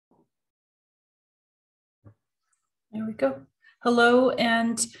There we go. Hello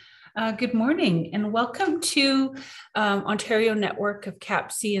and good morning, and welcome to Ontario Network of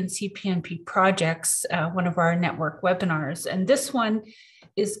CAPC and CPNP Projects, one of our network webinars. And this one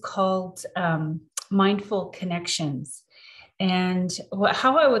is called Mindful Connections. And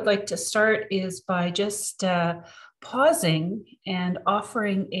how I would like to start is by just pausing and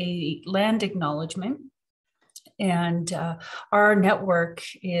offering a land acknowledgement. And our network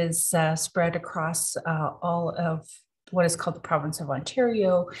is spread across all of what is called the province of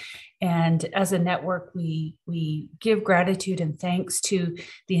Ontario. And as a network, we give gratitude and thanks to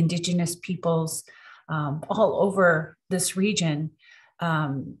the Indigenous peoples all over this region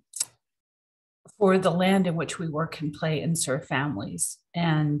for the land in which we work and play and serve families,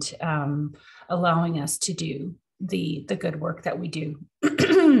 and allowing us to do the good work that we do.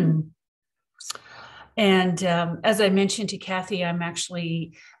 And as I mentioned to Kathy, I'm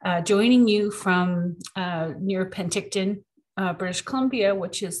actually joining you from near Penticton, British Columbia,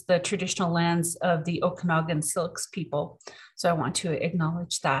 which is the traditional lands of the Okanagan Syilx people. So I want to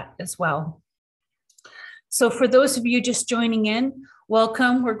acknowledge that as well. So for those of you just joining in,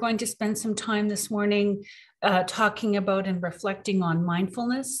 welcome. We're going to spend some time this morning talking about and reflecting on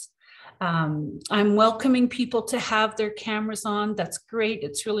mindfulness. I'm welcoming people to have their cameras on. That's great.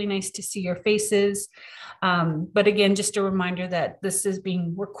 It's really nice to see your faces. But again, just a reminder that this is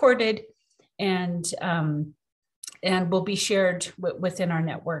being recorded and will be shared within our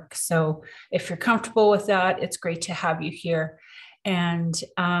network. So if you're comfortable with that, it's great to have you here. And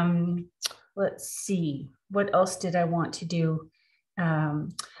let's see, what else did I want to do?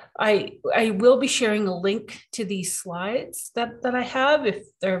 I will be sharing a link to these slides that I have if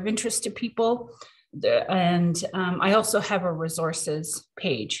they're of interest to people. And I also have a resources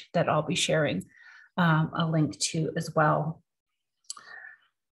page that I'll be sharing a link to as well.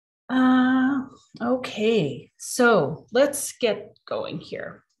 Okay, so let's get going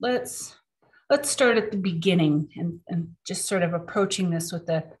here. Let's start at the beginning and just sort of approaching this with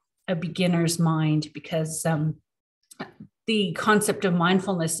a beginner's mind, because the concept of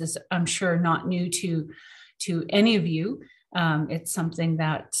mindfulness is, I'm sure, not new to any of you. It's something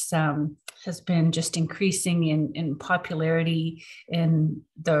that has been just increasing in popularity, in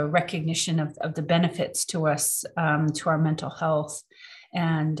the recognition of the benefits to us, to our mental health,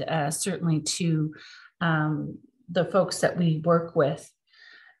 and certainly to the folks that we work with.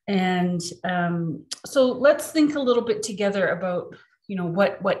 And so let's think a little bit together about,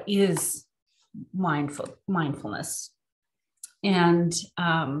 what is mindfulness. And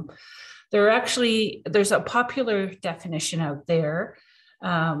there's a popular definition out there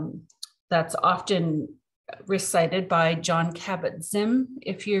that's often recited by Jon Kabat-Zinn.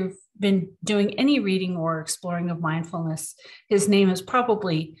 If you've been doing any reading or exploring of mindfulness, his name has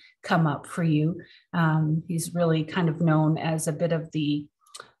probably come up for you. He's really kind of known as a bit of the,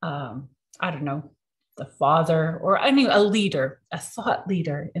 the father, or a leader, a thought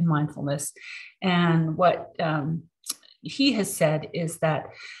leader in mindfulness. And what he has said is that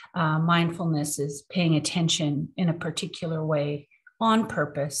mindfulness is paying attention in a particular way, on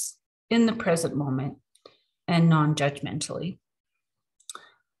purpose, in the present moment, and non-judgmentally.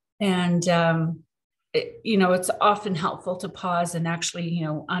 And it's often helpful to pause and actually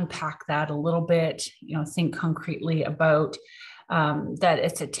unpack that a little bit. Think concretely about that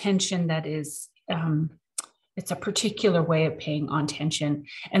it's attention that is it's a particular way of paying attention,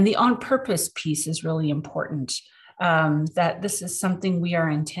 and the on purpose piece is really important. That this is something we are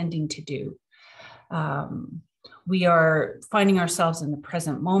intending to do. We are finding ourselves in the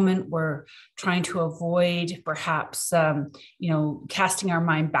present moment. We're trying to avoid perhaps, casting our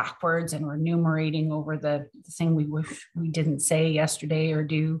mind backwards and ruminating over the thing we wish we didn't say yesterday or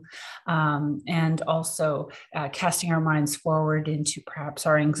do. And also casting our minds forward into perhaps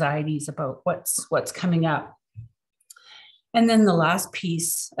our anxieties about what's coming up. And then the last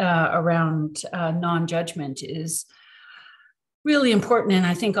piece around non-judgment is really important. And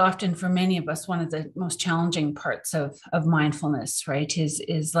I think often for many of us, one of the most challenging parts of mindfulness, right,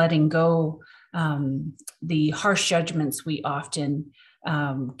 is letting go the harsh judgments we often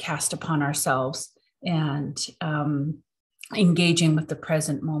cast upon ourselves, and engaging with the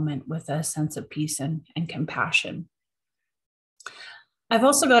present moment with a sense of peace and compassion. I've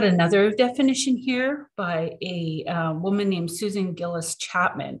also got another definition here by a woman named Susan Gillis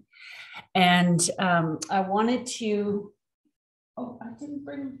Chapman. And I wanted to, I didn't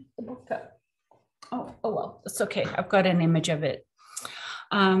bring the book up. Oh well, it's okay. I've got an image of it.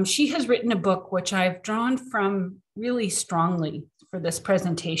 She has written a book which I've drawn from really strongly for this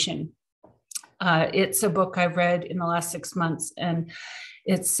presentation. It's a book I've read in the last 6 months, and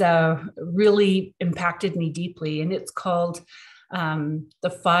It's really impacted me deeply, and it's called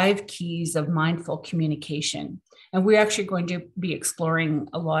The 5 Keys of Mindful Communication. And we're actually going to be exploring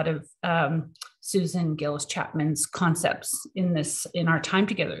a lot of Susan Gillis Chapman's concepts in our time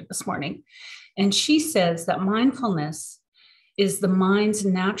together this morning. And she says that mindfulness is the mind's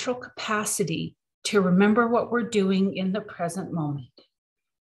natural capacity to remember what we're doing in the present moment.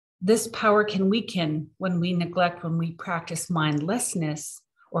 This power can weaken when we practice mindlessness,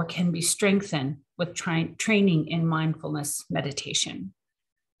 or can be strengthened with training in mindfulness meditation.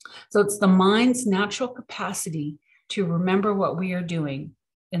 So it's the mind's natural capacity to remember what we are doing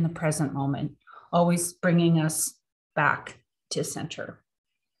in the present moment, always bringing us back to center.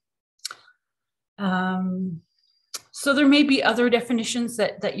 So there may be other definitions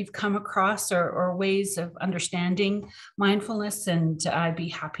that you've come across, or ways of understanding mindfulness, and I'd be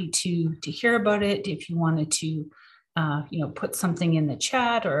happy to hear about it. If you wanted to, put something in the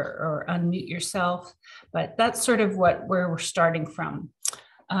chat or unmute yourself, but that's sort of where we're starting from.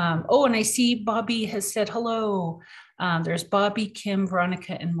 And I see Bobby has said hello. There's Bobby, Kim,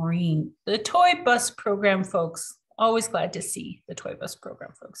 Veronica, and Maureen. The Toy Bus Program folks, always glad to see the Toy Bus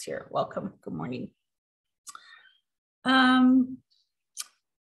Program folks here. Welcome, good morning.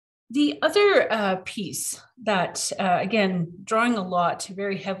 The other piece that, again, drawing a lot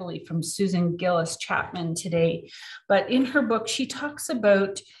very heavily from Susan Gillis Chapman today, but in her book, she talks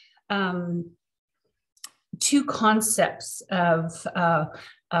about 2 concepts of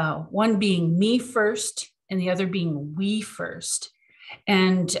one being me first and the other being we first.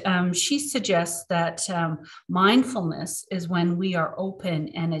 And she suggests that mindfulness is when we are open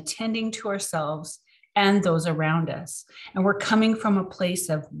and attending to ourselves and those around us, and we're coming from a place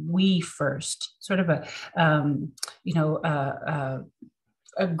of we first, sort of a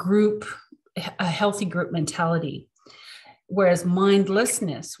healthy group mentality. Whereas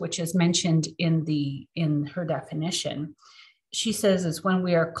mindlessness, which is mentioned in her definition, she says is when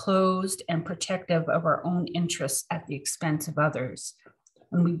we are closed and protective of our own interests at the expense of others.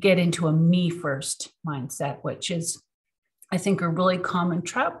 When we get into a me first mindset, which is, I think, a really common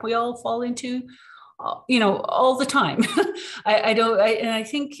trap we all fall into, all the time. I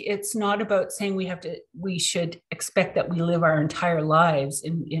think it's not about saying we should expect that we live our entire lives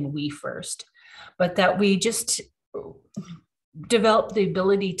in we first, but that we just develop the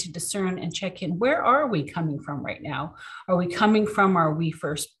ability to discern and check in. Where are we coming from right now? Are we coming from our we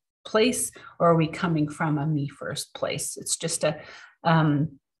first place, or are we coming from a me first place? It's just a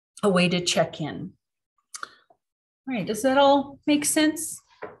way to check in. All right, does that all make sense?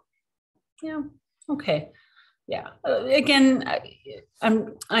 Yeah. Okay. Yeah. Again,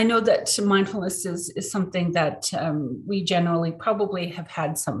 I know that mindfulness is something that we generally probably have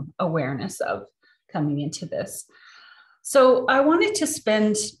had some awareness of coming into this. So I wanted to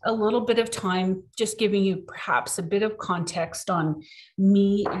spend a little bit of time just giving you perhaps a bit of context on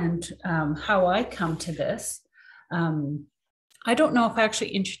me and how I come to this. I don't know if I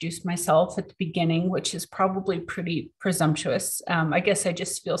actually introduced myself at the beginning, which is probably pretty presumptuous. I guess I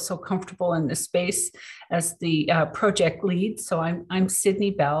just feel so comfortable in this space as the project lead. So I'm Sydney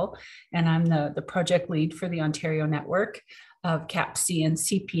Bell, and I'm the project lead for the Ontario network of CAPC and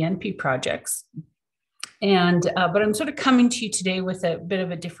CPNP projects. But I'm sort of coming to you today with a bit of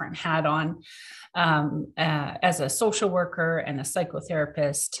a different hat on. As a social worker and a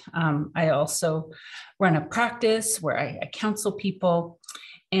psychotherapist, I also run a practice where I counsel people.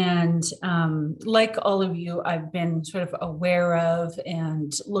 And like all of you, I've been sort of aware of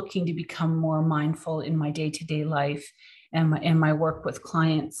and looking to become more mindful in my day-to-day life and my work with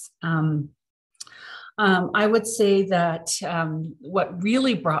clients. I would say that what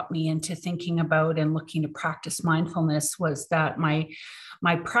really brought me into thinking about and looking to practice mindfulness was that my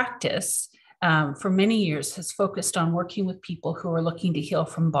practice for many years has focused on working with people who are looking to heal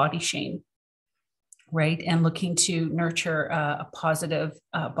from body shame, right? And looking to nurture a positive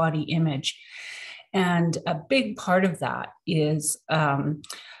body image. And a big part of that is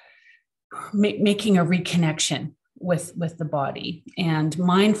making a reconnection with the body. And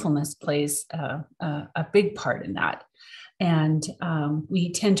mindfulness plays a big part in that. And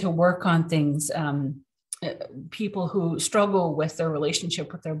we tend to work on things. People who struggle with their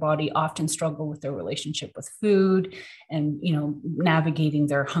relationship with their body often struggle with their relationship with food and, navigating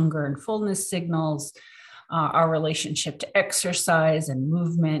their hunger and fullness signals, our relationship to exercise and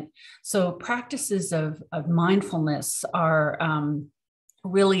movement. So practices of mindfulness are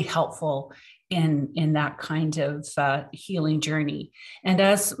really helpful in that kind of healing journey. And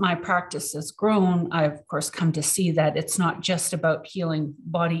as my practice has grown, I've of course come to see that it's not just about healing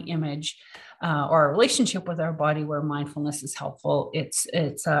body image or our relationship with our body where mindfulness is helpful. It's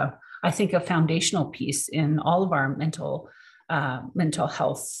I think a foundational piece in all of our mental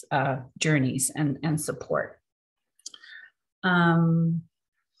health journeys and support.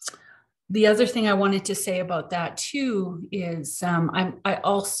 The other thing I wanted to say about that too is I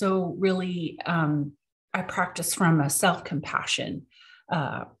also really, I practice from a self-compassion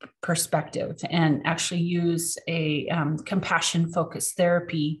perspective and actually use a compassion-focused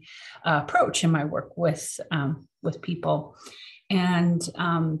therapy approach in my work with people. And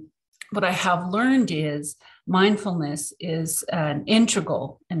what I have learned is mindfulness is an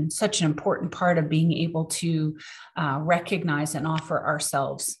integral and such an important part of being able to recognize and offer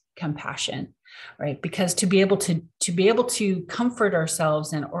ourselves compassion, right? Because to be able to comfort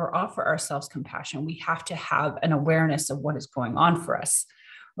ourselves and or offer ourselves compassion, we have to have an awareness of what is going on for us,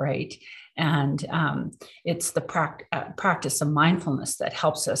 right? And it's the practice of mindfulness that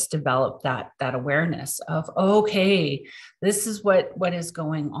helps us develop that awareness of, okay, this is what is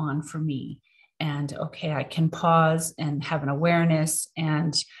going on for me, and okay, I can pause and have an awareness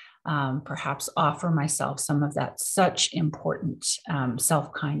and perhaps offer myself some of that such important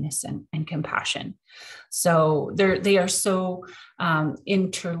self-kindness and compassion. So they are so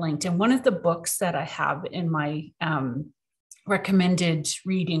interlinked. And one of the books that I have in my recommended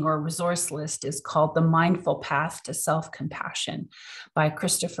reading or resource list is called The Mindful Path to Self-Compassion by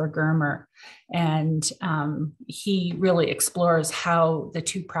Christopher Germer. And he really explores how the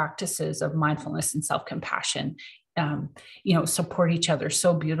two practices of mindfulness and self-compassion support each other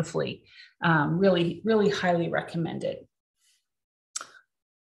so beautifully. Really, really highly recommended.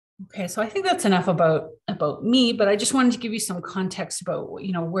 Okay, so I think that's enough about me, but I just wanted to give you some context about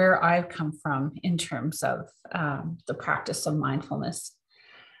where I've come from in terms of the practice of mindfulness.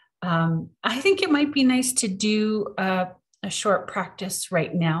 I think it might be nice to do a short practice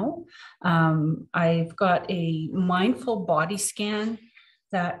right now. I've got a mindful body scan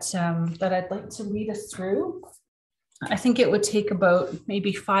that I'd like to lead us through. I think it would take about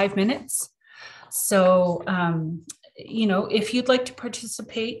maybe 5 minutes. So, if you'd like to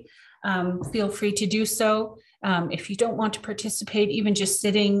participate, feel free to do so. If you don't want to participate, even just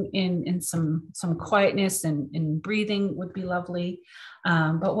sitting in some quietness and breathing would be lovely.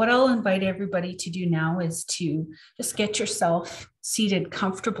 But what I'll invite everybody to do now is to just get yourself seated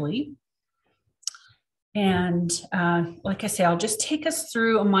comfortably. And like I say, I'll just take us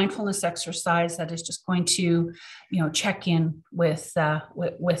through a mindfulness exercise that is just going to, check in with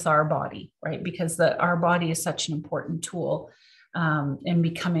our body, right? Because our body is such an important tool in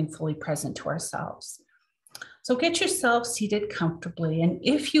becoming fully present to ourselves. So get yourself seated comfortably. And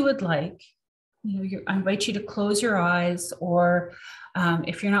if you would like, I invite you to close your eyes, or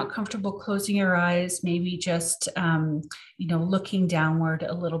if you're not comfortable closing your eyes, maybe just, looking downward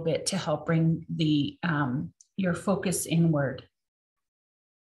a little bit to help bring your focus inward.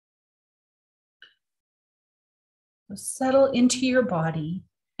 So settle into your body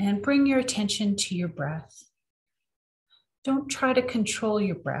and bring your attention to your breath. Don't try to control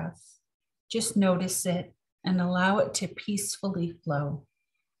your breath. Just notice it and allow it to peacefully flow.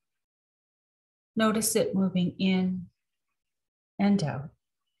 Notice it moving in and out.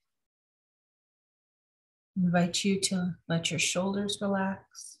 I invite you to let your shoulders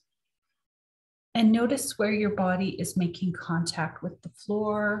relax and notice where your body is making contact with the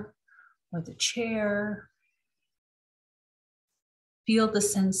floor or the chair. Feel the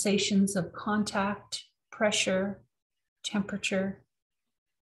sensations of contact, pressure, temperature.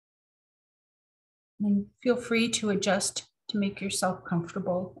 And feel free to adjust to make yourself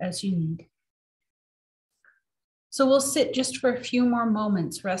comfortable as you need. So we'll sit just for a few more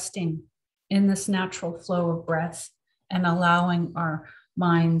moments, resting in this natural flow of breath and allowing our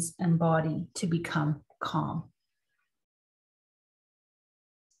minds and body to become calm.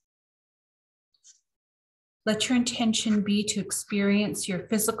 Let your intention be to experience your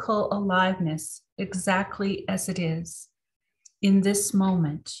physical aliveness exactly as it is in this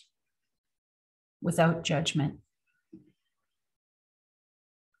moment, without judgment.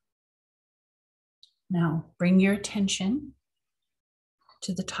 Now, bring your attention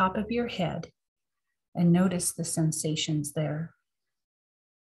to the top of your head and notice the sensations there.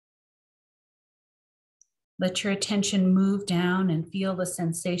 Let your attention move down and feel the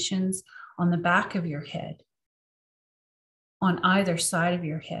sensations on the back of your head, on either side of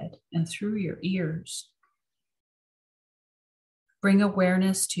your head, and through your ears. Bring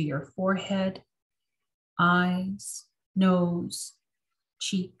awareness to your forehead, eyes, nose,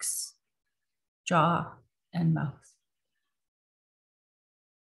 cheeks, jaw, and mouth.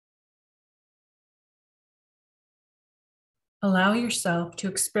 Allow yourself to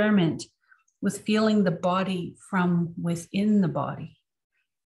experiment with feeling the body from within the body.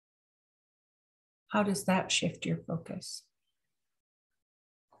 How does that shift your focus?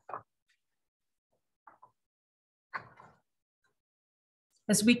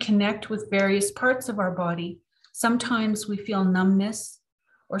 As we connect with various parts of our body, sometimes we feel numbness,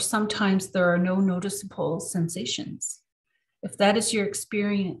 or sometimes there are no noticeable sensations. If that is your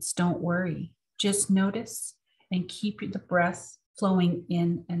experience, don't worry. Just notice and keep the breath flowing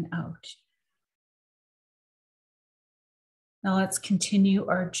in and out. Now let's continue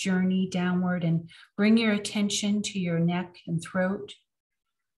our journey downward and bring your attention to your neck and throat,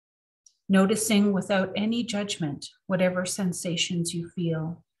 noticing without any judgment whatever sensations you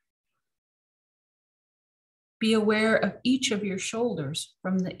feel. Be aware of each of your shoulders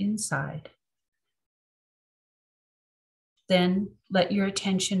from the inside. Then let your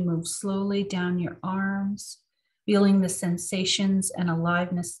attention move slowly down your arms, feeling the sensations and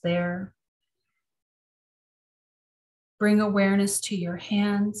aliveness there. Bring awareness to your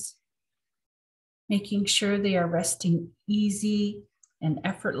hands, making sure they are resting easy and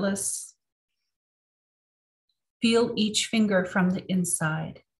effortless. Feel each finger from the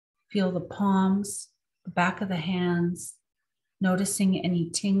inside. Feel the palms, the back of the hands, noticing any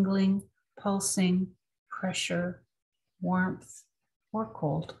tingling, pulsing, pressure, warmth, or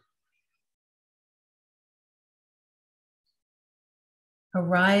cold.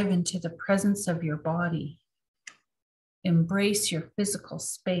 Arrive into the presence of your body. Embrace your physical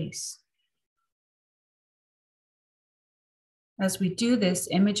space. As we do this,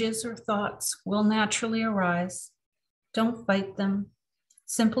 images or thoughts will naturally arise. Don't fight them.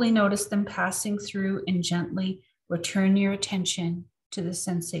 Simply notice them passing through and gently return your attention to the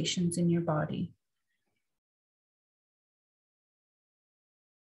sensations in your body.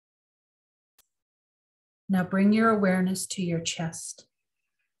 Now bring your awareness to your chest,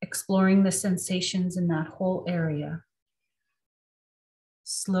 exploring the sensations in that whole area.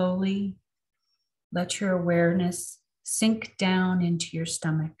 Slowly let your awareness sink down into your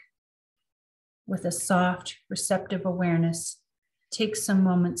stomach. With a soft, receptive awareness, take some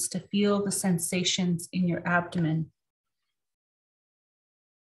moments to feel the sensations in your abdomen.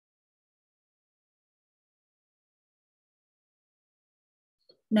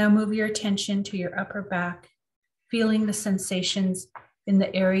 Now move your attention to your upper back, feeling the sensations in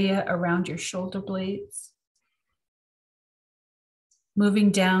the area around your shoulder blades.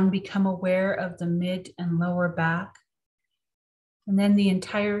 Moving down, become aware of the mid and lower back, and then the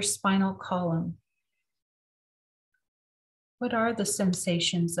entire spinal column. What are the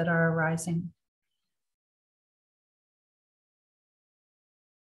sensations that are arising?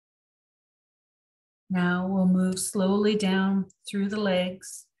 Now we'll move slowly down through the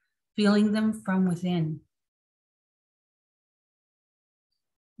legs, feeling them from within.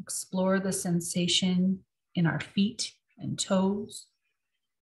 Explore the sensation in our feet and toes.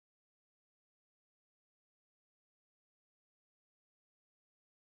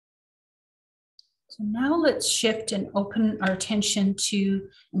 So now let's shift and open our attention to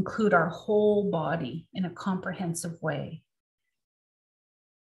include our whole body in a comprehensive way.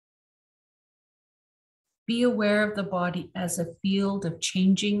 Be aware of the body as a field of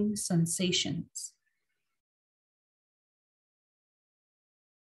changing sensations.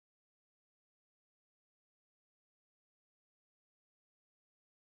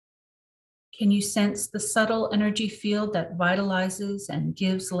 Can you sense the subtle energy field that vitalizes and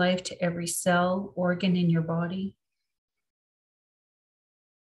gives life to every cell, organ in your body?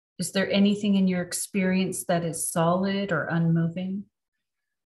 Is there anything in your experience that is solid or unmoving?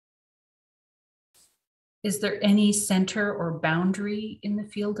 Is there any center or boundary in the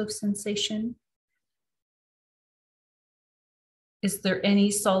field of sensation? Is there any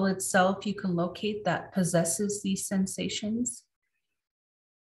solid self you can locate that possesses these sensations?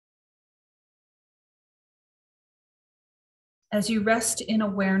 As you rest in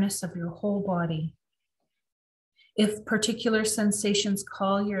awareness of your whole body, if particular sensations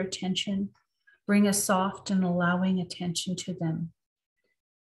call your attention, bring a soft and allowing attention to them.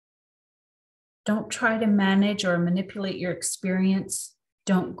 Don't try to manage or manipulate your experience.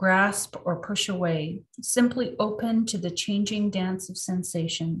 Don't grasp or push away. Simply open to the changing dance of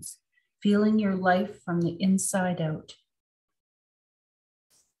sensations, feeling your life from the inside out.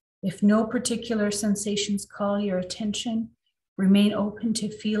 If no particular sensations call your attention, remain open to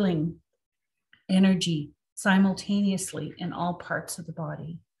feeling energy simultaneously in all parts of the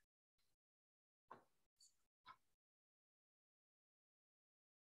body.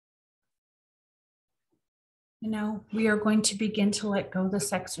 We are going to begin to let go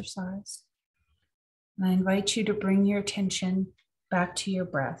this exercise. And I invite you to bring your attention back to your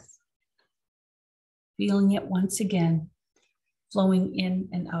breath, feeling it once again, flowing in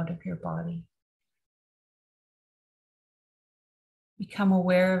and out of your body. Become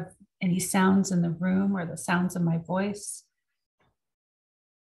aware of any sounds in the room or the sounds of my voice.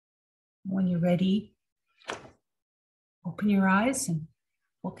 When you're ready, open your eyes and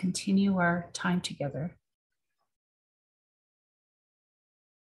we'll continue our time together.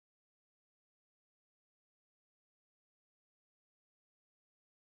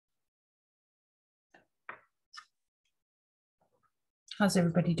 How's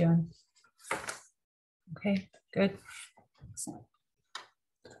everybody doing? Okay, good. Excellent.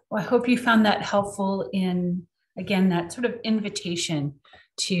 Well, I hope you found that helpful in, again, that sort of invitation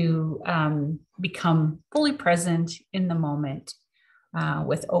to become fully present in the moment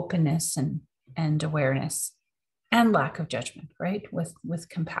with openness and awareness and lack of judgment, right? With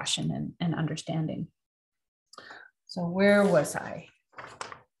compassion and understanding. So where was I?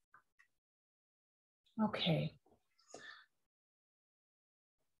 Okay.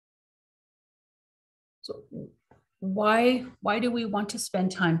 So why do we want to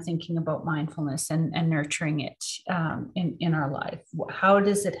spend time thinking about mindfulness and nurturing it in our life? How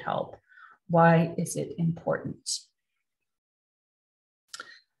does it help? Why is it important?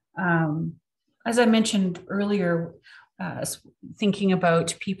 As I mentioned earlier, thinking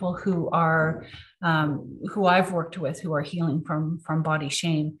about people who are who I've worked with who are healing from body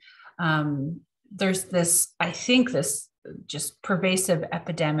shame, there's this, I think, this just pervasive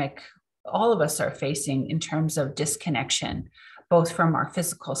epidemic all of us are facing in terms of disconnection, both from our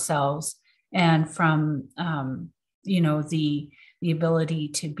physical selves and from the ability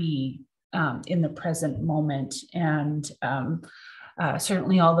to be in the present moment. And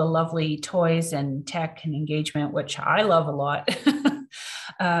certainly all the lovely toys and tech and engagement, which I love a lot,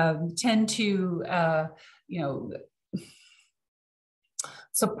 tend to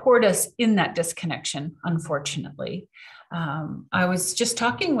support us in that disconnection, unfortunately. I was just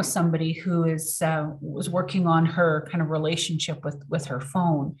talking with somebody who was working on her kind of relationship with her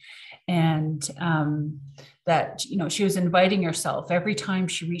phone, and that she was inviting herself every time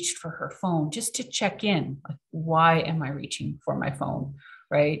she reached for her phone just to check in, like, why am I reaching for my phone,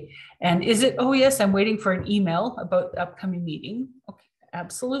 right? And is it, oh yes, I'm waiting for an email about the upcoming meeting? Okay.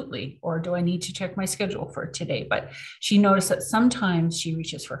 Absolutely. Or do I need to check my schedule for today? But she noticed that sometimes she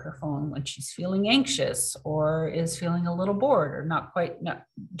reaches for her phone when she's feeling anxious or is feeling a little bored or not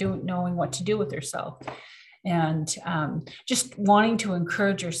knowing what to do with herself. And just wanting to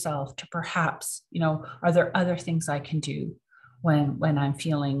encourage yourself to perhaps, are there other things I can do when I'm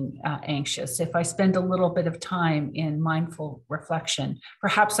feeling anxious? If I spend a little bit of time in mindful reflection,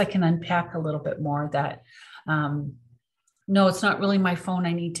 perhaps I can unpack a little bit more that no, it's not really my phone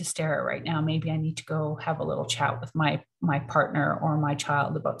I need to stare at right now. Maybe I need to go have a little chat with my partner or my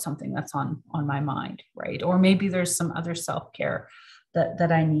child about something that's on my mind, right? Or maybe there's some other self-care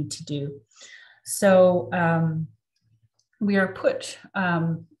that I need to do. So we are put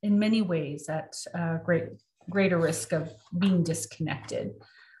in many ways at greater risk of being disconnected.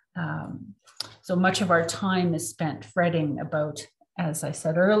 So much of our time is spent fretting about, as I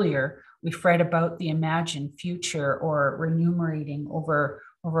said earlier, we fret about the imagined future or ruminating over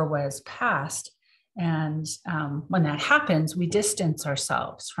what is past. And when that happens, we distance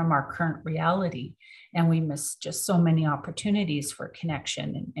ourselves from our current reality, and we miss just so many opportunities for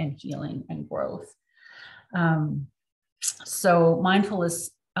connection and healing and growth. So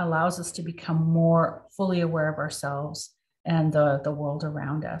mindfulness allows us to become more fully aware of ourselves and the world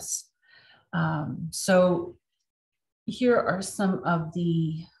around us. So here are some of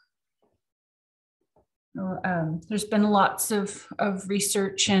the there's been lots of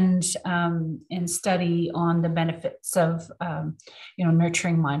research and study on the benefits of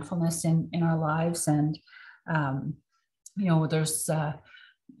nurturing mindfulness in our lives, and there's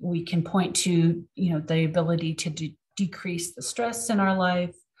we can point to the ability to decrease the stress in our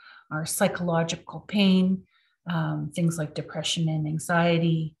life, our psychological pain, things like depression and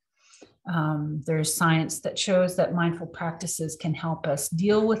anxiety. There's science that shows that mindful practices can help us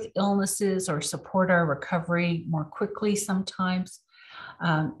deal with illnesses or support our recovery more quickly sometimes,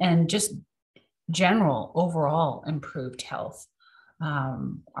 and just general overall improved health,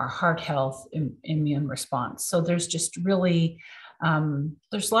 our heart health, immune response. So there's just really,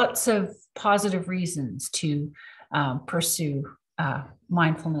 there's lots of positive reasons to pursue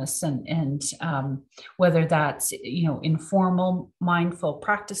mindfulness and whether that's informal mindful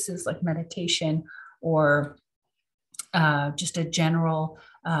practices like meditation or just a general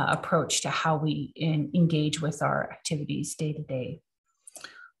approach to how we engage with our activities day to day,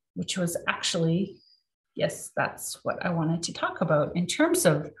 which was actually, yes, that's what I wanted to talk about in terms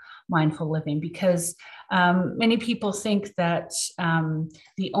of mindful living, because many people think that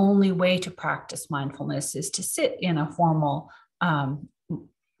the only way to practice mindfulness is to sit in a formal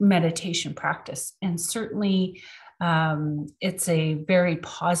meditation practice. And certainly it's a very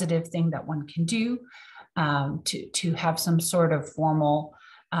positive thing that one can do, to have some sort of formal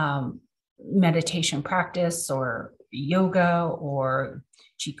meditation practice, or yoga, or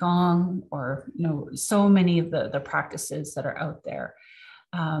qigong, or so many of the practices that are out there.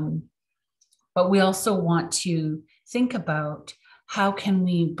 But we also want to think about how can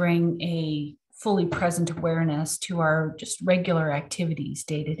we bring a fully present awareness to our just regular activities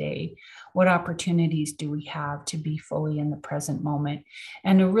day to day. What opportunities do we have to be fully in the present moment?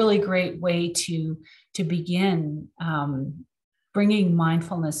 And a really great way to begin bringing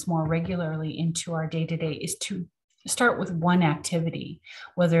mindfulness more regularly into our day to day is to start with one activity,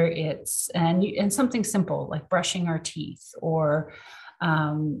 whether it's and something simple like brushing our teeth, or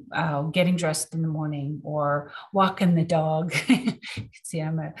getting dressed in the morning, or walking the dog. You can see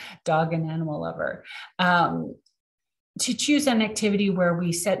I'm a dog and animal lover. To choose an activity where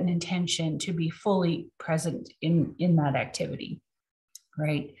we set an intention to be fully present in that activity,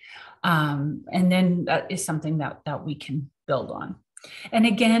 right? And then that is something that we can build on. And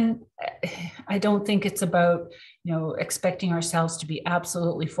again, I don't think it's about, expecting ourselves to be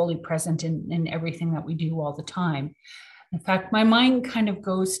absolutely fully present in everything that we do all the time. In fact, my mind kind of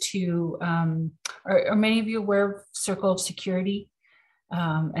goes to, are many of you aware of circle of security,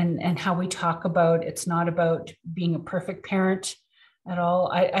 and how we talk about it's not about being a perfect parent at all.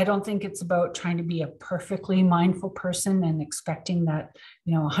 I don't think it's about trying to be a perfectly mindful person and expecting that,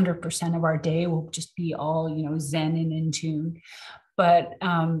 100% of our day will just be all, zen and in tune. But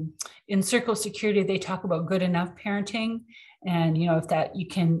in circle of security, they talk about good enough parenting. And, if that you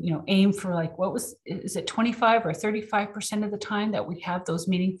can, aim for like, is it 25 or 35% of the time that we have those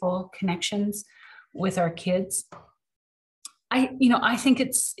meaningful connections with our kids? I think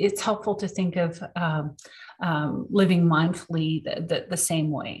it's helpful to think of living mindfully the same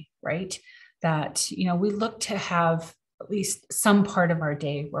way, right? That, we look to have at least some part of our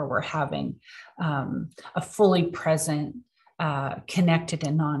day where we're having a fully present, connected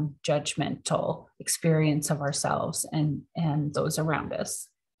and non-judgmental experience of ourselves and those around us.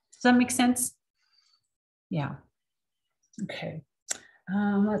 Does that make sense? Yeah. Okay.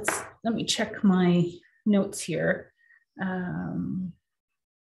 Let me check my notes here.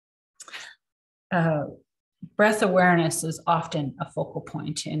 Breath awareness is often a focal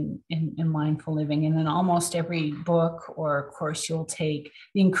point in mindful living. And in almost every book or course you'll take,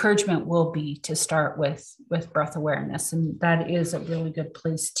 the encouragement will be to start with breath awareness. And that is a really good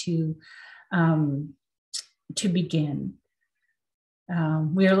place to begin.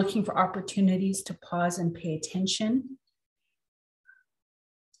 We are looking for opportunities to pause and pay attention.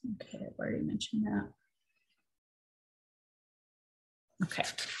 Okay, I've already mentioned that. Okay.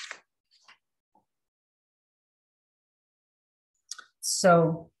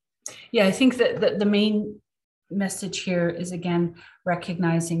 So, yeah, I think that the main message here is, again,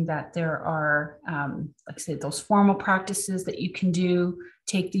 recognizing that there are, like I said, those formal practices that you can do.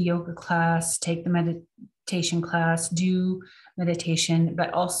 Take the yoga class, take the meditation class, do meditation,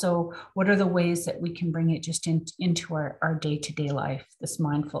 but also what are the ways that we can bring it just into our day-to-day life, this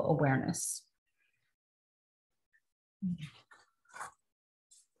mindful awareness.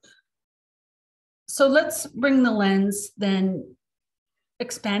 So let's bring the lens then,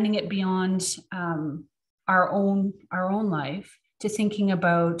 expanding it beyond our own life, to thinking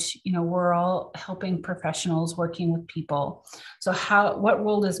about, we're all helping professionals, working with people. So what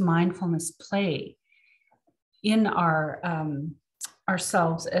role does mindfulness play in our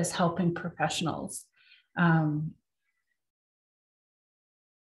ourselves as helping professionals?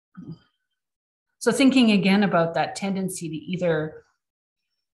 So thinking again about that tendency to either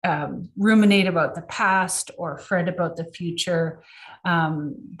ruminate about the past or fret about the future,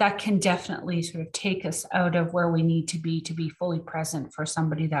 that can definitely sort of take us out of where we need to be fully present for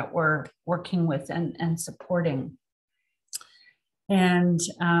somebody that we're working with and supporting. And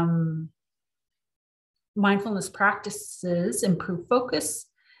mindfulness practices improve focus,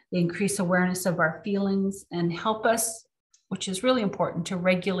 they increase awareness of our feelings, and help us, which is really important, to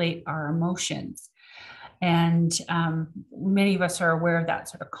regulate our emotions. And many of us are aware of that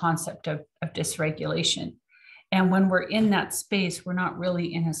sort of concept of dysregulation. And when we're in that space, we're not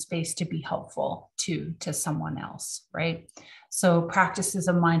really in a space to be helpful to someone else, right? So practices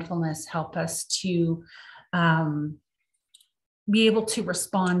of mindfulness help us to be able to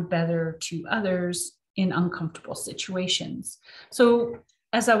respond better to others in uncomfortable situations. So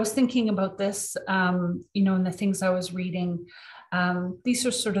as I was thinking about this, and the things I was reading, these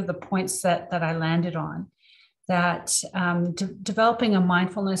are sort of the points that I landed on. That developing a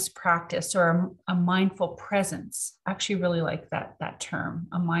mindfulness practice or a mindful presence, I actually really like that term,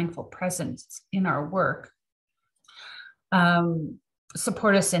 a mindful presence in our work,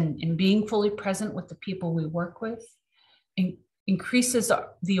 support us in being fully present with the people we work with, increases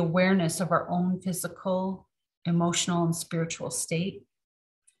the awareness of our own physical, emotional, and spiritual state.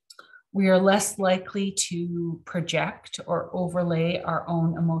 We are less likely to project or overlay our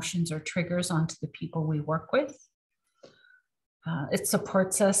own emotions or triggers onto the people we work with. It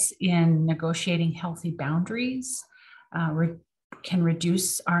supports us in negotiating healthy boundaries, can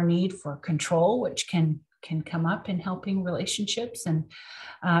reduce our need for control, which can come up in helping relationships, and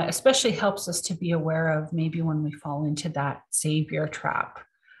especially helps us to be aware of maybe when we fall into that savior trap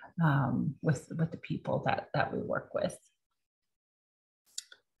with the people that we work with.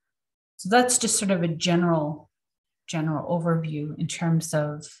 So that's just sort of a general overview in terms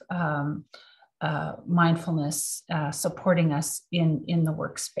of mindfulness supporting us in the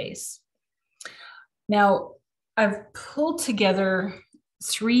workspace. Now, I've pulled together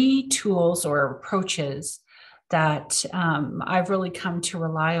 3 tools or approaches that I've really come to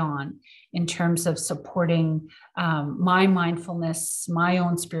rely on in terms of supporting my mindfulness, my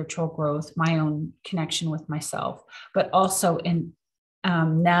own spiritual growth, my own connection with myself, but also in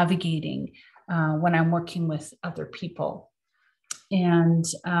navigating when I'm working with other people. And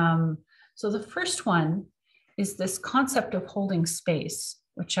so the first one is this concept of holding space,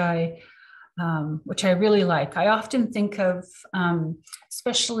 which I really like. I often think of,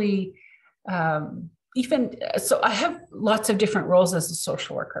 especially so I have lots of different roles as a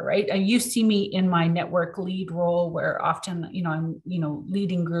social worker, right? You see me in my network lead role, where often, I'm,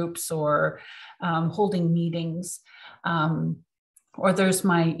 leading groups or holding meetings. Or there's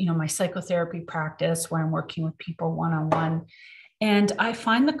my, my psychotherapy practice where I'm working with people one-on-one. And I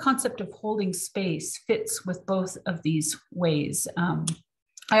find the concept of holding space fits with both of these ways.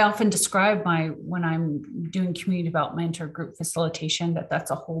 I often describe when I'm doing community development or group facilitation,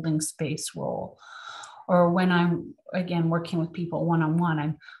 that's a holding space role. Or when I'm, again, working with people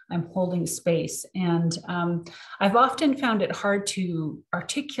one-on-one, I'm holding space. And I've often found it hard to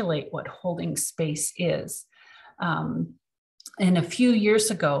articulate what holding space is. And a few years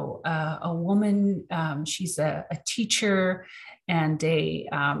ago, a woman, she's a teacher and a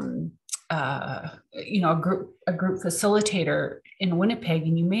group facilitator in Winnipeg,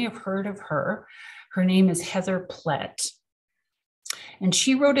 and you may have heard of her. Her name is Heather Plett. And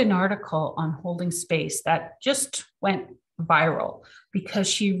she wrote an article on holding space that just went viral because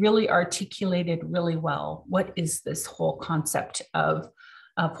she really articulated really well what is this whole concept of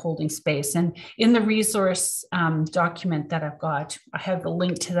holding space. And in the resource document that I've got, I have the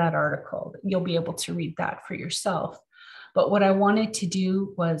link to that article. You'll be able to read that for yourself. But what I wanted to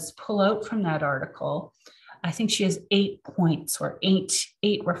do was pull out from that article, I think she has 8 points or eight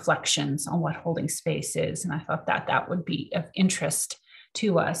reflections on what holding space is. And I thought that would be of interest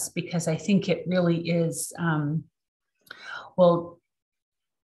to us, because I think it really is,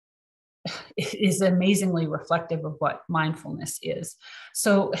 it is amazingly reflective of what mindfulness is.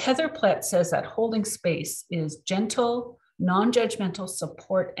 So Heather Plett says that holding space is gentle, non-judgmental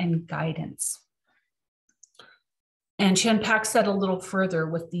support and guidance. And she unpacks that a little further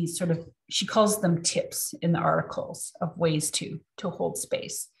with these sort of, she calls them tips in the articles of ways to hold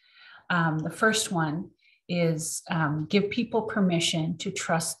space. The first one is give people permission to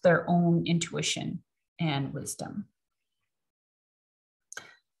trust their own intuition and wisdom.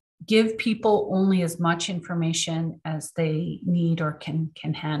 Give people only as much information as they need or can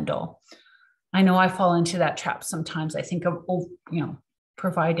handle. I know I fall into that trap sometimes. I think of,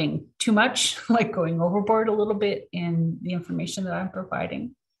 providing too much, like going overboard a little bit in the information that I'm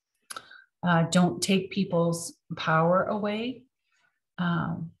providing. Don't take people's power away.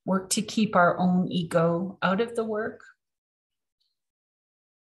 Work to keep our own ego out of the work.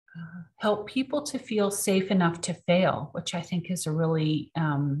 Help people to feel safe enough to fail, which I think is a really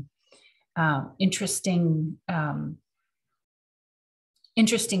interesting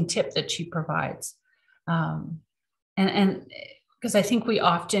tip that she provides. And because I think we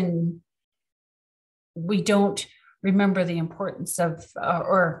don't remember the importance of,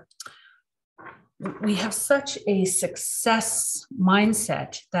 or we have such a success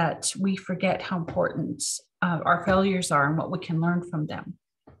mindset that we forget how important our failures are and what we can learn from them.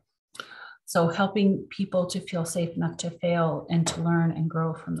 So helping people to feel safe enough to fail and to learn and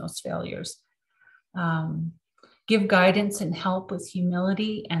grow from those failures. give guidance and help with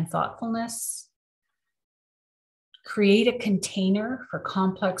humility and thoughtfulness, create a container for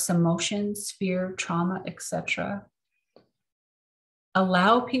complex emotions, fear, trauma, etc.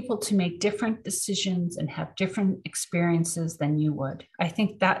 Allow people to make different decisions and have different experiences than you would. I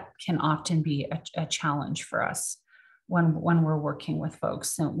think that can often be a challenge for us when we're working with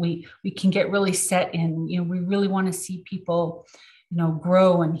folks. And we can get really set in, we really want to see people,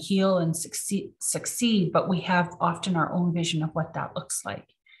 grow and heal and succeed, but we have often our own vision of what that looks like.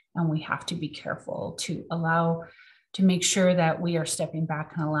 And we have to be careful to make sure that we are stepping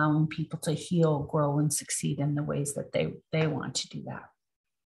back and allowing people to heal, grow, and succeed in the ways that they want to do that.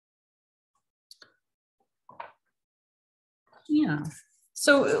 Yeah.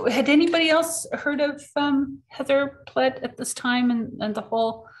 So had anybody else heard of Heather Plett at this time and the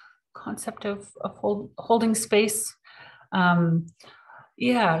whole concept of holding space?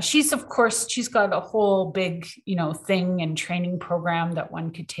 Yeah, she's got a whole big, thing and training program that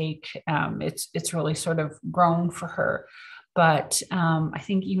one could take. It's really sort of grown for her. But I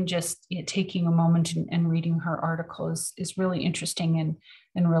think even just taking a moment and reading her article is really interesting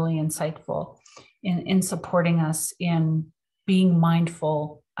and really insightful in supporting us in being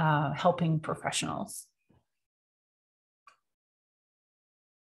mindful, helping professionals.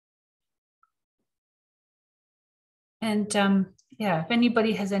 And if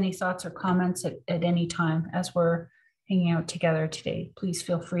anybody has any thoughts or comments at any time as we're hanging out together today, please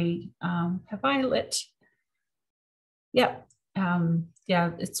feel free. Have I lit? Yeah,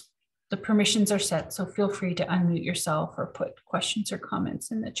 it's the permissions are set, so feel free to unmute yourself or put questions or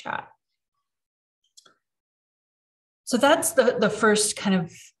comments in the chat. So that's the first kind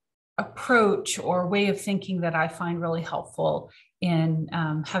of approach or way of thinking that I find really helpful in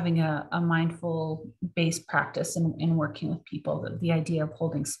having a mindful-based practice in working with people, the idea of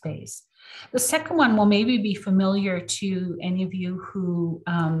holding space. The second one will maybe be familiar to any of you who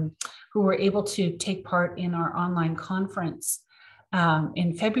were able to take part in our online conference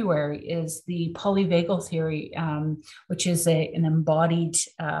in February, is the polyvagal theory, which is an embodied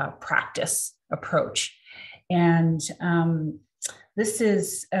practice approach. And this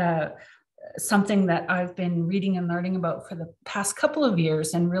is something that I've been reading and learning about for the past couple of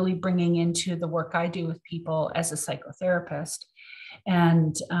years and really bringing into the work I do with people as a psychotherapist.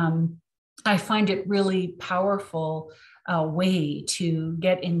 And I find it really powerful way to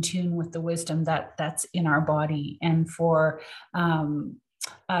get in tune with the wisdom that's in our body, and for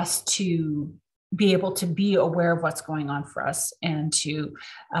us to be able to be aware of what's going on for us, and to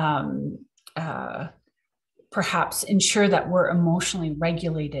perhaps ensure that we're emotionally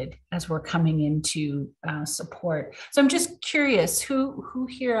regulated as we're coming into support. So I'm just curious, who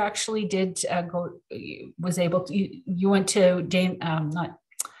here actually did was able to, you went to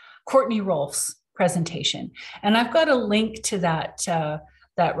Courtney Rolfe's presentation, and I've got a link to that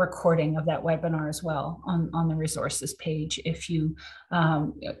recording of that webinar as well on the resources page if you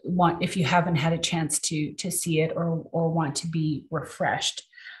if you haven't had a chance to see it or want to be refreshed.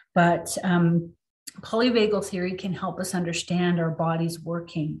 But polyvagal theory can help us understand our body's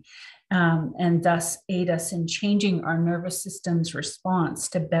working and thus aid us in changing our nervous system's response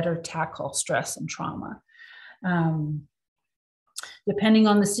to better tackle stress and trauma. Depending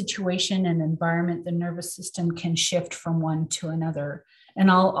on the situation and environment, the nervous system can shift from one to another. And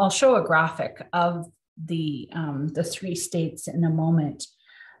I'll show a graphic of the three states in a moment.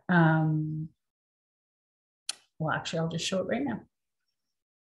 Well, actually, I'll just show it right now.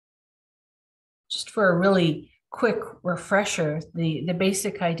 Just for a really quick refresher, the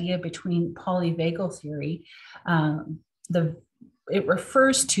basic idea between polyvagal theory, it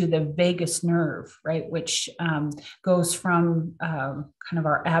refers to the vagus nerve, right, which goes from kind of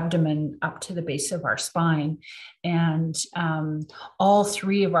our abdomen up to the base of our spine. And all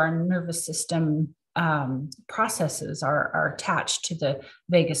three of our nervous system processes are attached to the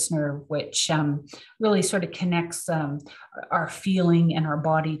vagus nerve, which really sort of connects our feeling and our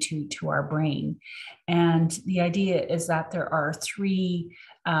body to our brain. And the idea is that there are three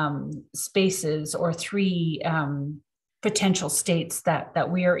spaces or three potential states that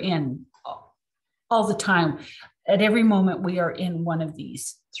we are in all the time. At every moment, we are in one of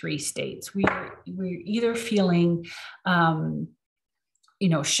these three states. We're either feeling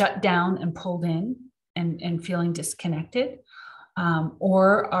shut down and pulled in and feeling disconnected,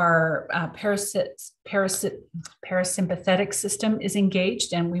 or our parasympathetic system is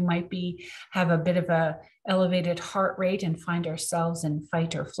engaged, and we might have a bit of a elevated heart rate and find ourselves in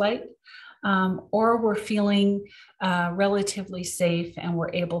fight or flight, or we're feeling relatively safe and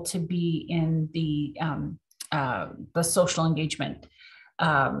we're able to be in the social engagement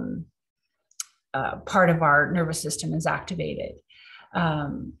part of our nervous system is activated.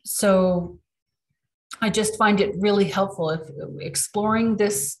 So I just find it really helpful if exploring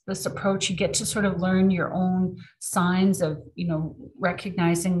this approach, you get to sort of learn your own signs of,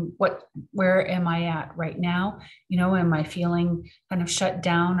 recognizing where am I at right now? Am I feeling kind of shut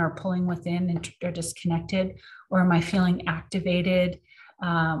down or pulling within or disconnected, or am I feeling activated?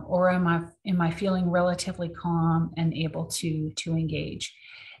 Or am I feeling relatively calm and able to engage?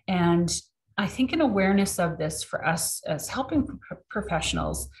 And I think an awareness of this for us as helping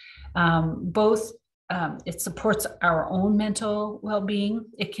professionals, both it supports our own mental well-being.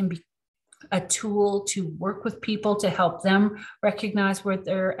 It can be a tool to work with people to help them recognize where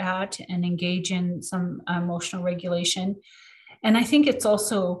they're at and engage in some emotional regulation. And I think it's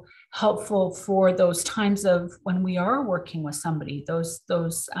also helpful for those times of when we are working with somebody, those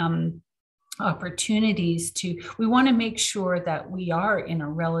opportunities we want to make sure that we are in a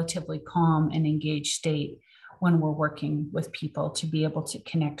relatively calm and engaged state when we're working with people, to be able to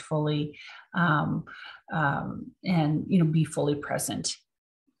connect fully and be fully present,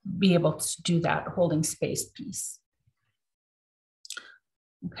 be able to do that holding space piece.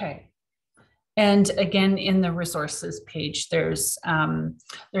 Okay. And again, in the resources page, there's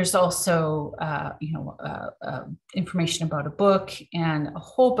also information about a book and a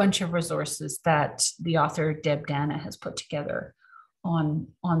whole bunch of resources that the author Deb Dana has put together on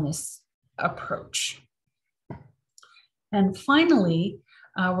this approach. And finally,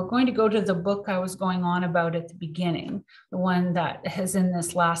 we're going to go to the book I was going on about at the beginning, the one that has in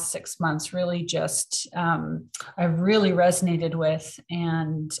this last 6 months really just, I've really resonated with,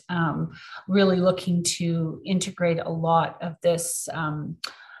 and really looking to integrate a lot of this,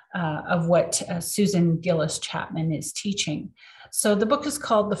 of what Susan Gillis Chapman is teaching. So the book is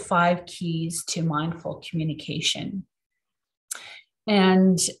called The 5 Keys to Mindful Communication.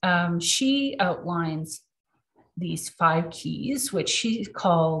 And she outlines these 5 keys, which she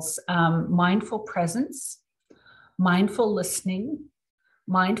calls mindful presence, mindful listening,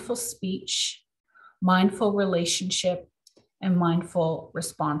 mindful speech, mindful relationship, and mindful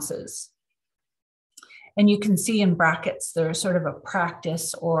responses. And you can see in brackets, there's sort of a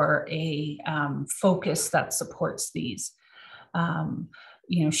practice or a focus that supports these.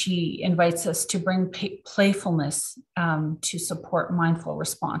 She invites us to bring playfulness to support mindful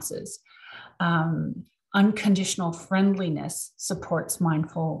responses. Unconditional friendliness supports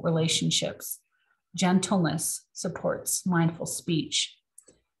mindful relationships. Gentleness supports mindful speech.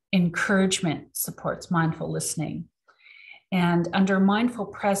 Encouragement supports mindful listening. And under mindful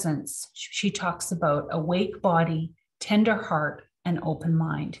presence, she talks about awake body, tender heart, and open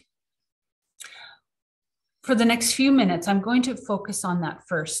mind. For the next few minutes, I'm going to focus on that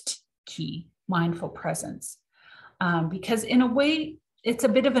first key, mindful presence, because in a way, it's a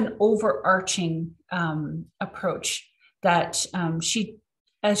bit of an overarching approach that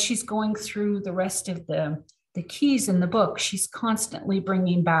as she's going through the rest of the keys in the book, she's constantly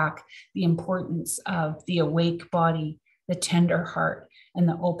bringing back the importance of the awake body, the tender heart, and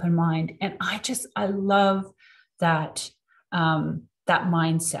the open mind. And I love that, that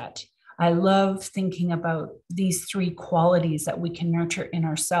mindset. I love thinking about these 3 qualities that we can nurture in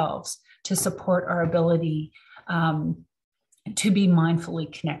ourselves to support our ability to be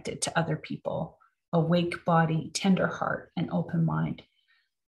mindfully connected to other people: awake body, tender heart, and open mind.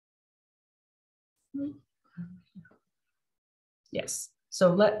 Yes.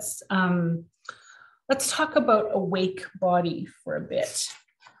 So let's talk about awake body for a bit.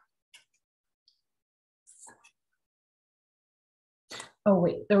 Oh,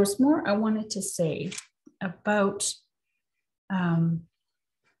 wait, there was more I wanted to say about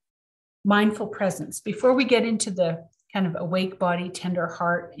mindful presence before we get into the kind of awake body, tender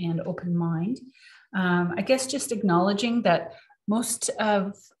heart, and open mind. I guess just acknowledging that most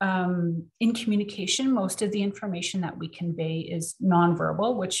of, in communication, most of the information that we convey is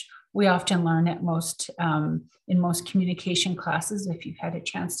nonverbal, which we often learn at in most communication classes, if you've had a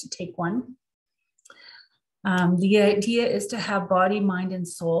chance to take one. The idea is to have body, mind, and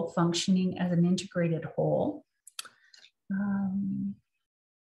soul functioning as an integrated whole.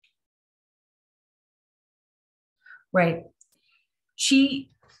 Right. She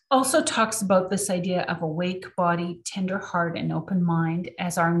also talks about this idea of awake body, tender heart, and open mind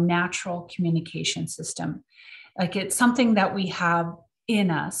as our natural communication system. Like it's something that we have in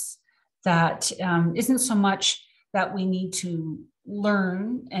us that isn't so much that we need to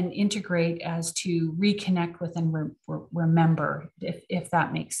learn and integrate as to reconnect with and remember, if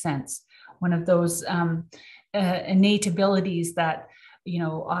that makes sense. One of those innate abilities that,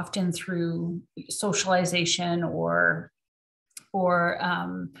 often through socialization or or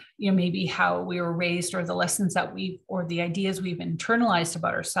maybe how we were raised, or the lessons that or the ideas we've internalized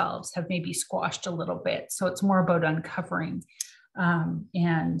about ourselves have maybe squashed a little bit. So it's more about uncovering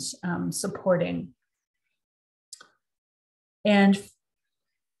and supporting. And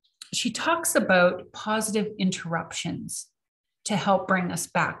she talks about positive interruptions to help bring us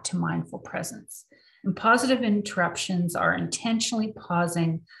back to mindful presence. And positive interruptions are intentionally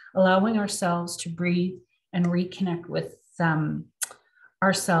pausing, allowing ourselves to breathe and reconnect with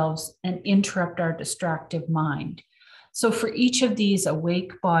ourselves and interrupt our distracted mind. So for each of these,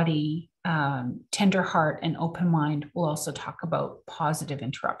 awake body, tender heart, and open mind, we'll also talk about positive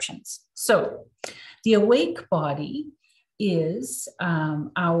interruptions. So the awake body is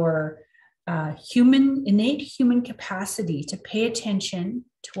our innate human capacity to pay attention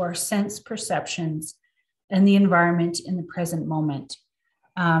to our sense perceptions and the environment in the present moment.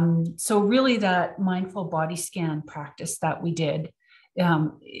 So really that mindful body scan practice that we did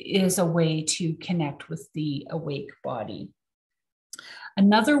is a way to connect with the awake body.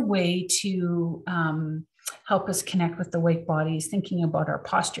 Another way to help us connect with the awake body is thinking about our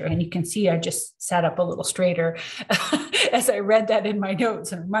posture. And you can see I just sat up a little straighter as I read that in my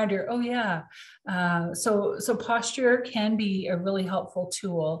notes, and a reminder, oh yeah. So posture can be a really helpful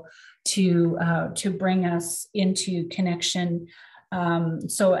tool to bring us into connection.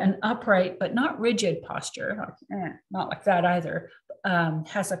 So an upright but not rigid posture, not like that either,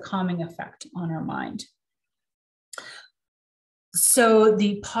 has a calming effect on our mind. So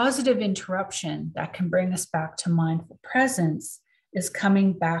the positive interruption that can bring us back to mindful presence is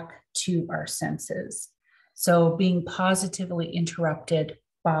coming back to our senses. So being positively interrupted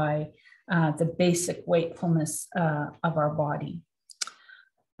by the basic wakefulness of our body.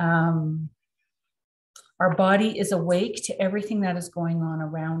 Our body is awake to everything that is going on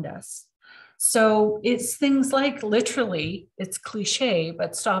around us. So it's things like, literally, it's cliche,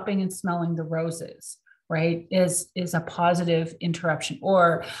 but stopping and smelling the roses, right, is a positive interruption,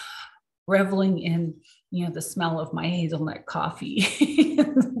 or reveling in, the smell of my hazelnut coffee in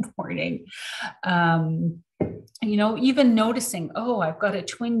the morning. Even noticing, oh, I've got a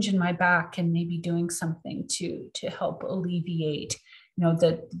twinge in my back, and maybe doing something to help alleviate,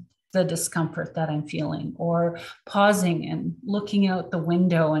 the discomfort that I'm feeling, or pausing and looking out the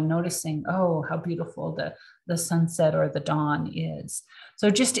window and noticing, oh, how beautiful the sunset or the dawn is. So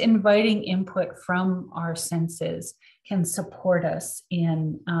just inviting input from our senses can support us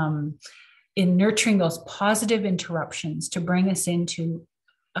in nurturing those positive interruptions to bring us into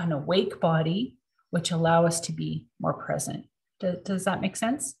an awake body, which allow us to be more present. Does that make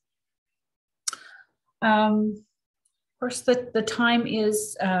sense? Of course, the time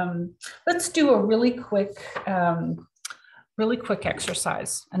is, let's do a really quick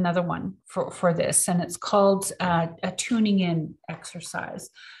exercise, another one for this, and it's called a tuning in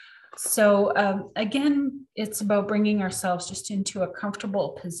exercise. So again, it's about bringing ourselves just into a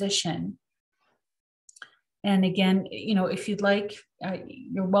comfortable position. And again, if you'd like,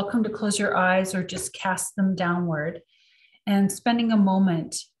 you're welcome to close your eyes or just cast them downward, and spending a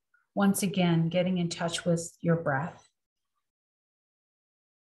moment, once again, getting in touch with your breath.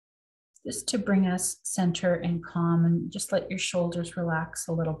 Just to bring us center and calm, and just let your shoulders relax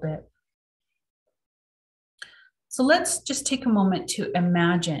a little bit. So let's just take a moment to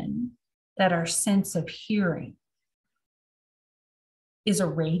imagine that our sense of hearing is a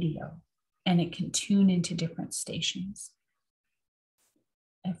radio, and it can tune into different stations.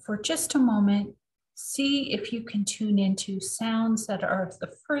 And for just a moment, see if you can tune into sounds that are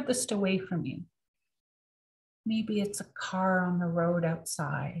the furthest away from you. Maybe it's a car on the road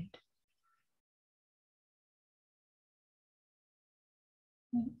outside.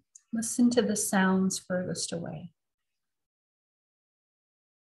 Listen to the sounds furthest away.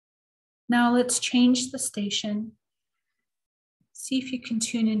 Now let's change the station. See if you can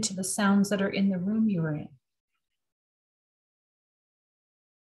tune into the sounds that are in the room you're in.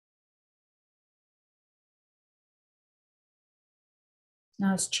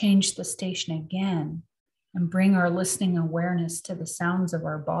 Now let's change the station again and bring our listening awareness to the sounds of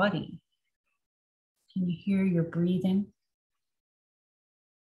our body. Can you hear your breathing?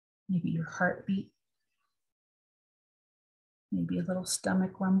 Maybe your heartbeat, maybe a little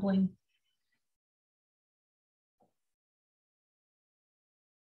stomach rumbling.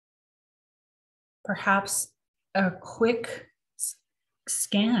 Perhaps a quick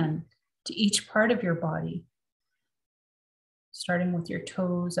scan to each part of your body, starting with your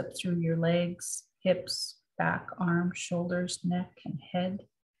toes up through your legs, hips, back, arms, shoulders, neck, and head.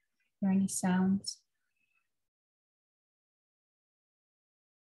 Hear any sounds?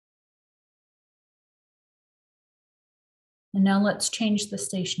 And now let's change the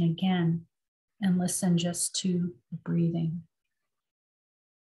station again and listen just to the breathing.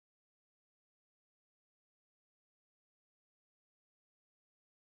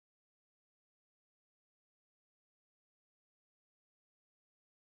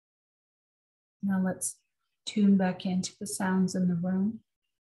 Now let's tune back into the sounds in the room.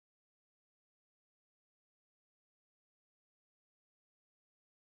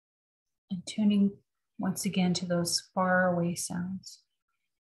 And tuning once again to those far away sounds.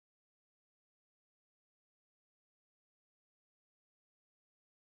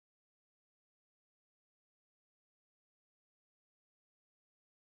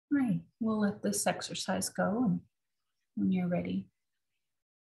 Right, we'll let this exercise go, and when you're ready,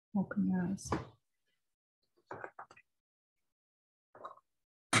 open your eyes.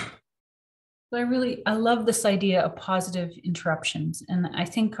 I love this idea of positive interruptions. And I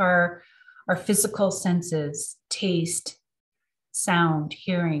think our physical senses, taste, sound,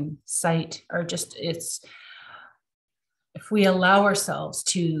 hearing, sight, are just, if we allow ourselves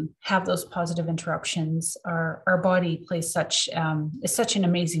to have those positive interruptions, our body plays is such an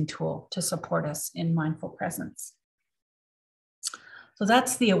amazing tool to support us in mindful presence. So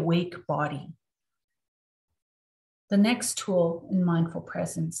that's the awake body. The next tool in mindful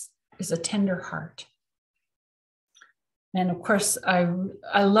presence is a tender heart. And of course, I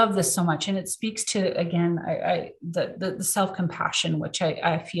love this so much, and it speaks to, again, the self-compassion, which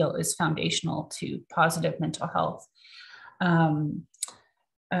I feel is foundational to positive mental health.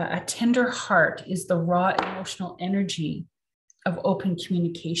 A tender heart is the raw emotional energy of open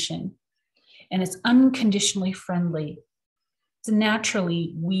communication, and it's unconditionally friendly. It's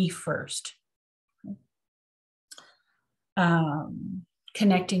naturally we first.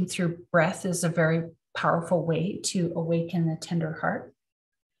 Connecting through breath is a very powerful way to awaken the tender heart.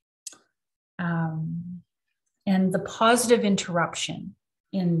 And the positive interruption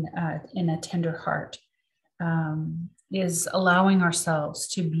in a tender heart is allowing ourselves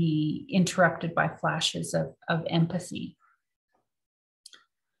to be interrupted by flashes of empathy.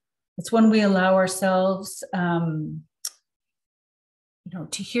 It's when we allow ourselves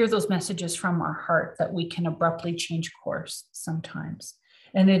to hear those messages from our heart that we can abruptly change course sometimes.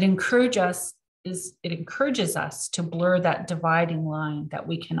 And it encourages us to blur that dividing line that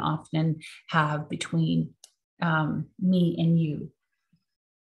we can often have between me and you.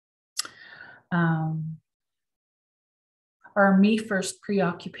 Our me first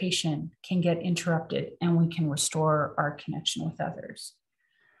preoccupation can get interrupted, and we can restore our connection with others.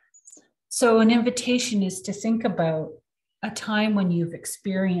 So an invitation is to think about a time when you've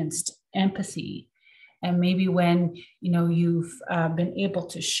experienced empathy, and maybe when you've been able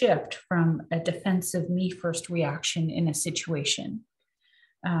to shift from a defensive me first reaction in a situation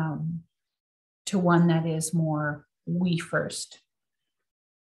to one that is more we first.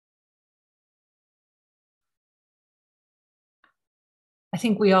 I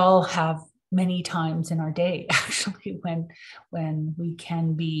think we all have many times in our day, actually, when we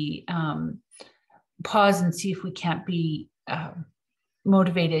can be pause and see if we can't be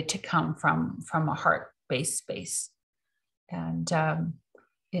motivated to come from a heart-based space. And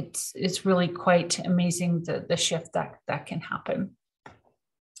it's really quite amazing the shift that can happen.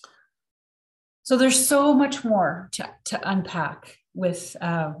 So there's so much more to unpack with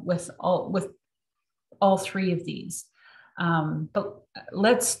all three of these. But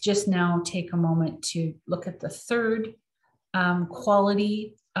let's just now take a moment to look at the third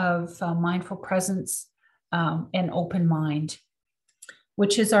quality of mindful presence, and open mind,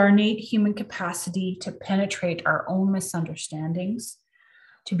 which is our innate human capacity to penetrate our own misunderstandings,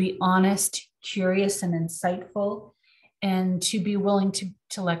 to be honest, curious, and insightful, and to be willing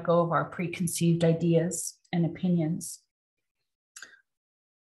to let go of our preconceived ideas and opinions.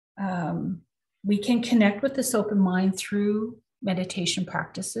 We can connect with this open mind through meditation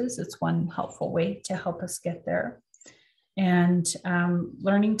practices. It's one helpful way to help us get there. And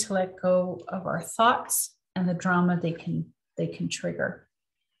learning to let go of our thoughts and the drama they can trigger.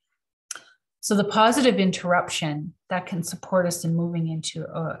 So the positive interruption that can support us in moving into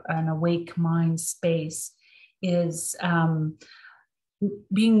an awake mind space is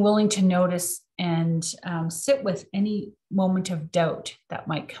being willing to notice and sit with any moment of doubt that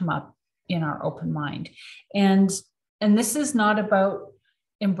might come up in our open mind. And this is not about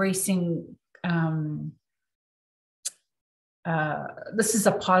embracing this is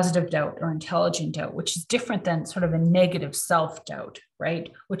a positive doubt or intelligent doubt, which is different than sort of a negative self-doubt, right?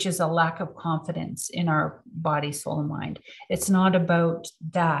 Which is a lack of confidence in our body, soul, and mind. It's not about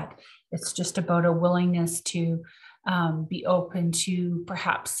that. It's just about a willingness to be open to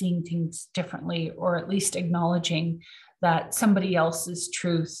perhaps seeing things differently, or at least acknowledging that somebody else's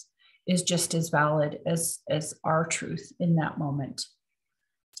truth is just as valid as our truth in that moment.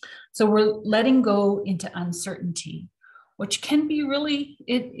 So we're letting go into uncertainty, which can be really,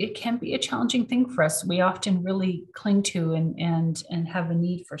 it can be a challenging thing for us. We often really cling to and have a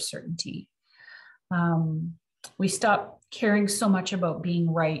need for certainty. We stop caring so much about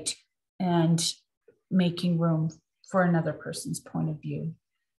being right and making room for another person's point of view.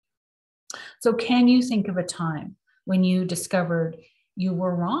 So can you think of a time when you discovered you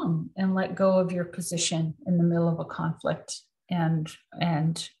were wrong and let go of your position in the middle of a conflict? And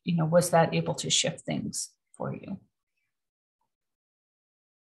was that able to shift things for you?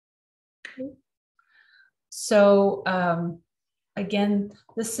 Okay. So again,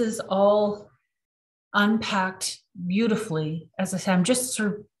 this is all unpacked beautifully. As I said, I'm just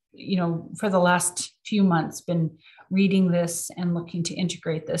sort of, for the last few months been reading this and looking to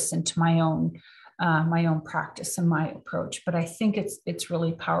integrate this into my own practice and my approach. But I think it's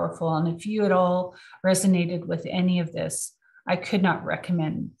really powerful. And if you at all resonated with any of this, I could not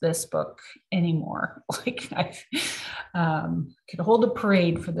recommend this book anymore. Like I could hold a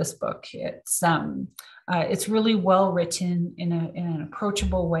parade for this book. It's really well written in an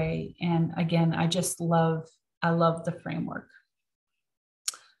approachable way. And again, I love the framework.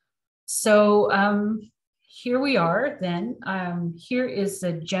 So here we are then. Here is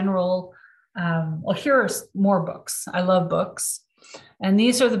the general, here are more books. I love books. And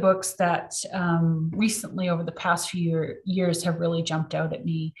these are the books that recently over the past few years have really jumped out at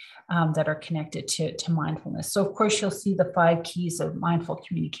me that are connected to mindfulness. So of course, you'll see the 5 keys of mindful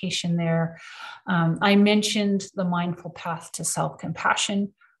communication there. I mentioned The Mindful Path to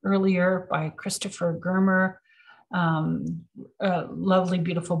Self-Compassion earlier by Christopher Germer. A lovely,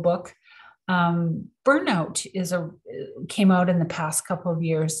 beautiful book. Burnout came out in the past couple of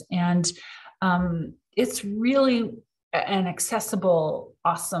years, and it's really an accessible,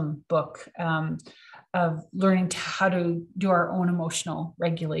 awesome book of learning how to do our own emotional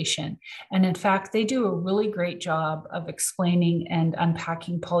regulation. And in fact, they do a really great job of explaining and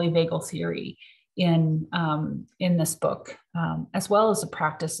unpacking polyvagal theory in this book, as well as the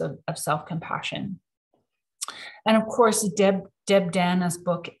practice of self-compassion. And of course, Deb Dana's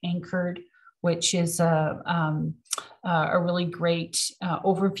book, Anchored, which is a really great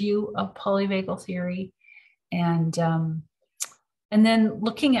overview of polyvagal theory. And then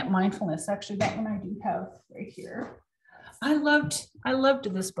looking at mindfulness, actually that one I do have right here. I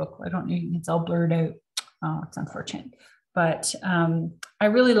loved this book. I don't know, it's all blurred out. Oh, it's unfortunate. But I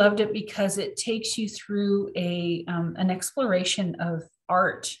really loved it because it takes you through an exploration of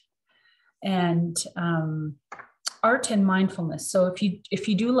art and mindfulness. So if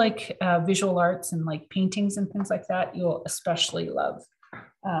you do like visual arts and like paintings and things like that, you'll especially love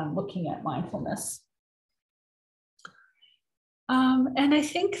looking at mindfulness. And I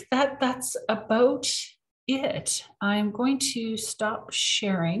think that's about it. I'm going to stop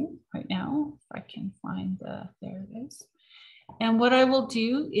sharing right now. If I can find there it is. And what I will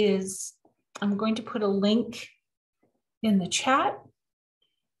do is I'm going to put a link in the chat,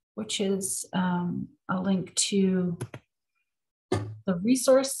 which is a link to the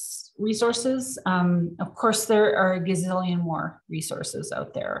resources. Of course, there are a gazillion more resources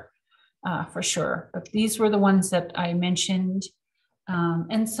out there for sure, but these were the ones that I mentioned,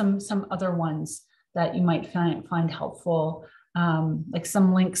 and some other ones that you might find helpful, like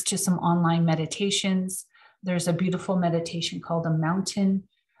some links to some online meditations. There's a beautiful meditation called a mountain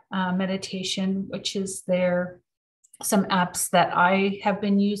meditation, which is there. Some apps that I have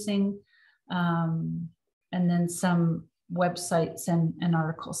been using, and then some websites and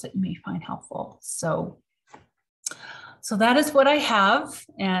articles that you may find helpful. So that is what I have,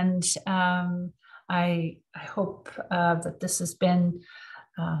 and I hope that this has been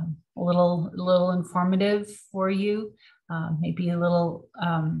a little informative for you, maybe a little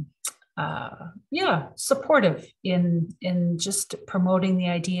supportive in just promoting the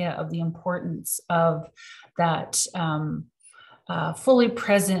idea of the importance of that fully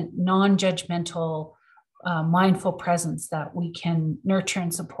present, non-judgmental, mindful presence that we can nurture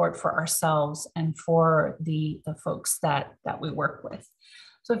and support for ourselves and for the folks that we work with.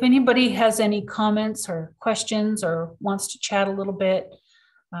 So if anybody has any comments or questions or wants to chat a little bit,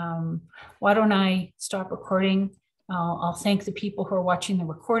 why don't I stop recording? I'll thank the people who are watching the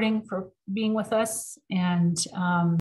recording for being with us, and